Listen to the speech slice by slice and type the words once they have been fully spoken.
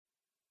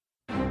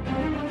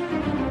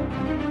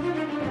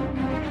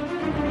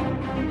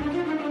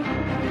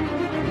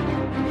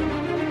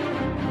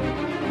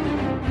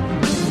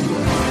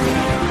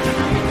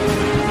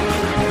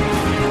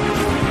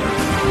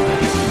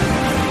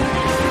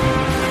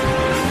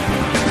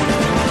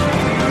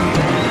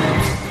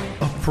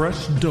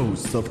fresh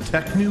dose of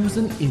tech news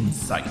and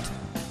insight.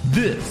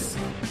 This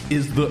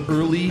is the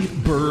Early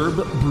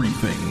Burb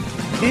Briefing.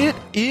 It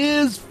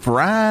is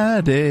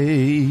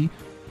Friday,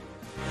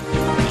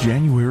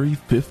 January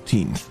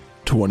 15th,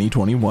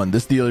 2021.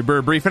 This is the Early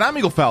Burb Briefing. I'm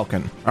Eagle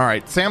Falcon. All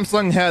right,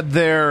 Samsung had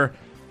their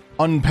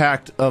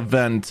Unpacked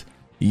event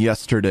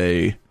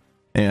yesterday,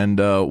 and,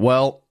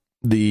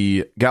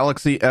 the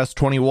Galaxy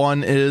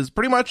S21 is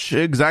pretty much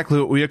exactly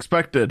what we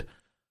expected.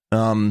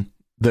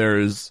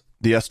 There's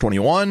the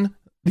S21,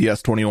 the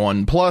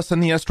S21 Plus,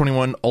 and the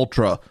S21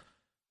 Ultra.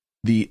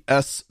 The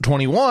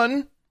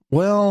S21,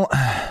 well,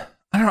 I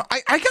don't know.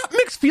 I got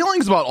mixed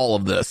feelings about all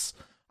of this.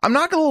 I'm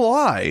not gonna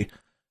lie.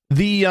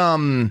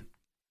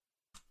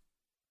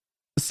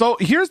 So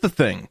here's the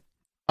thing.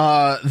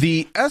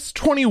 The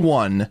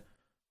S21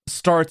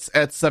 starts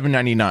at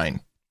 $799,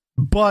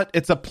 but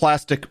it's a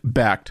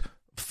plastic-backed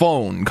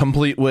phone,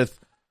 complete with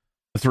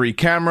 3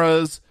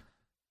 cameras,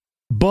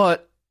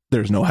 but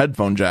there's no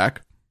headphone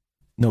jack.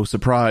 No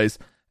surprise.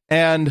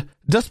 And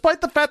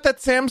despite the fact that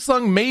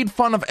Samsung made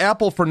fun of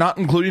Apple for not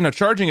including a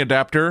charging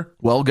adapter,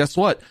 well, guess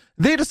what?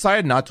 They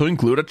decided not to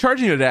include a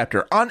charging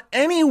adapter on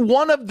any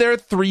one of their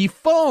 3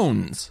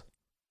 phones.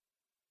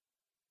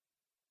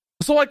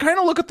 So I kind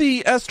of look at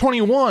the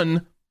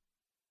S21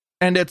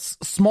 and its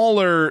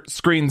smaller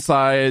screen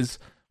size,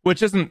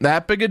 which isn't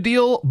that big a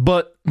deal,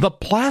 but the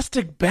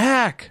plastic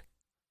back,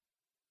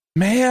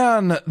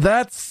 man,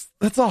 that's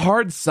a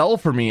hard sell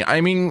for me.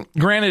 I mean,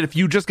 granted, if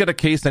you just get a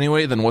case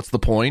anyway, then what's the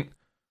point?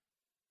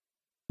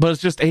 But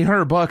it's just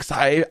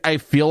 $800. I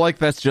feel like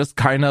that's just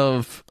kind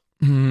of,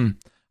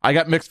 I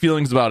got mixed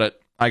feelings about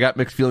it.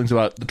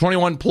 The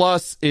 21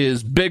 Plus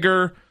is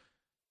bigger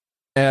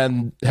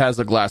and has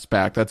a glass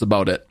back. That's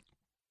about it.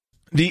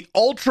 The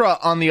Ultra,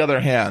 on the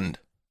other hand,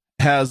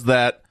 has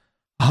that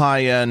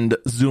high-end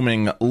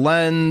zooming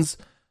lens.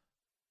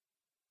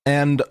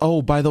 And,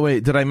 oh, by the way,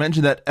 did I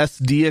mention that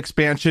SD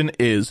expansion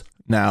is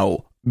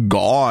now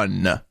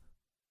gone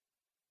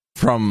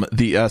from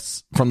the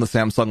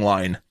Samsung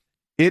line?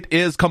 It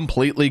is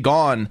completely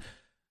gone.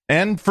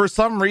 And for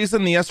some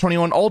reason, the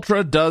S21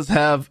 Ultra does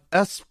have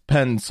S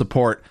Pen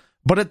support,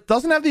 but it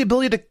doesn't have the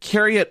ability to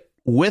carry it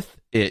with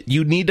it.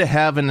 You need to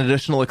have an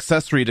additional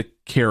accessory to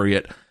carry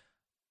it.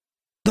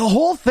 The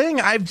whole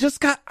thing, I've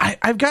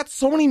got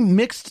so many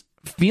mixed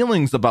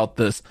feelings about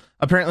this.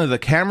 Apparently the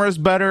camera's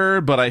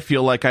better, but I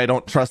feel like I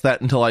don't trust that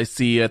until I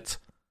see it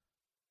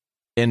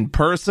in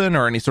person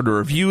or any sort of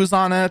reviews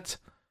on it.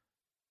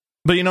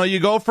 But you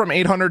go from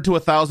 $800 to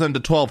 $1,000 to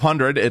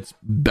 $1,200. It's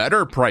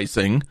better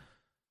pricing,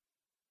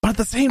 but at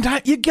the same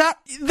time,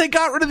 they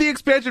got rid of the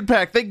expansion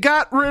pack. They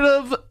got rid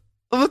of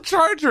the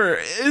charger.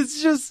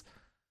 It's just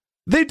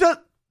they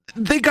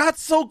got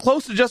so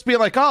close to just being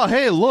like, oh,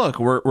 hey, look,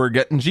 we're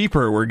getting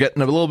cheaper. We're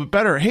getting a little bit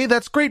better. Hey,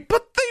 that's great.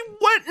 But they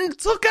went and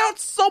took out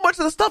so much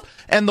of the stuff.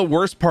 And the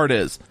worst part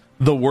is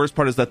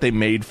that they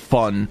made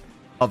fun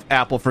of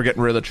Apple for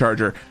getting rid of the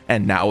charger,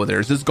 and now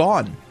theirs is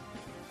gone.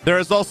 There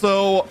is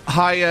also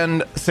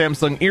high-end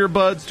Samsung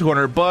earbuds,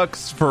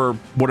 $200 for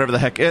whatever the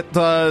heck it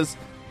does,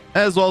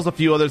 as well as a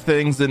few other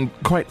things. And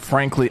quite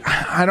frankly,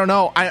 I don't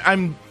know.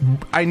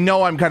 I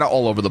know I'm kind of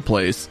all over the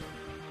place,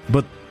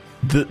 but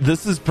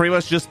this is pretty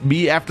much just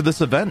me after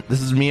this event. This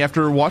is me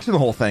after watching the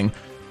whole thing.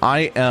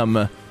 I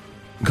am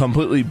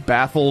completely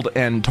baffled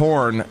and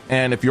torn.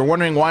 And if you're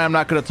wondering why I'm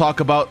not going to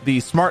talk about the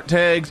smart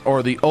tags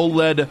or the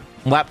OLED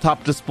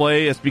laptop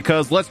display, it's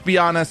because, let's be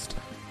honest,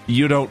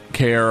 you don't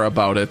care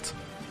about it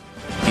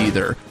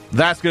either.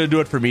 That's going to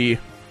do it for me.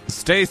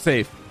 Stay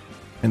safe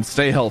and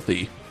stay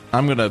healthy.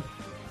 I'm going to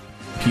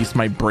piece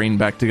my brain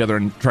back together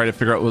and try to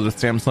figure out whether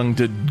Samsung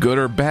did good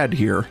or bad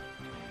here.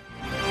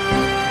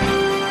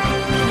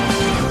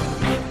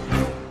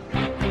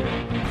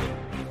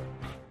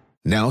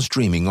 Now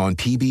streaming on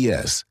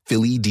PBS,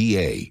 Philly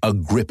DA, a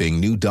gripping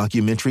new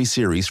documentary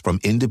series from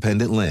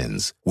Independent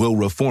Lens. Will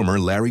reformer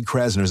Larry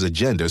Krasner's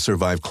agenda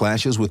survive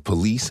clashes with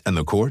police and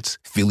the courts?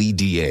 Philly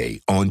DA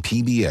on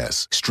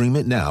PBS. Stream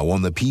it now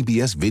on the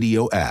PBS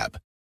Video app.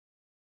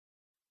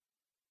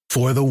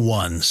 For the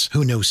ones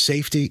who know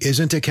safety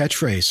isn't a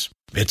catchphrase,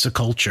 it's a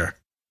culture.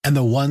 And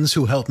the ones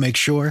who help make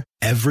sure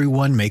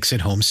everyone makes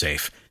it home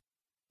safe.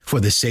 For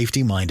the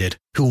safety-minded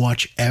who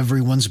watch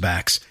everyone's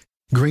backs,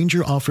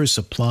 Grainger offers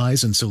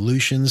supplies and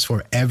solutions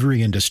for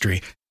every industry,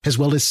 as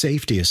well as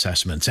safety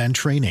assessments and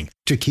training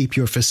to keep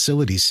your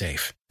facilities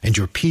safe and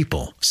your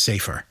people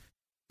safer.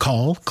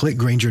 Call, click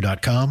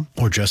Grainger.com,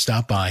 or just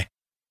stop by.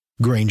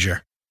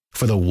 Grainger,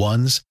 for the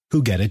ones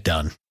who get it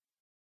done.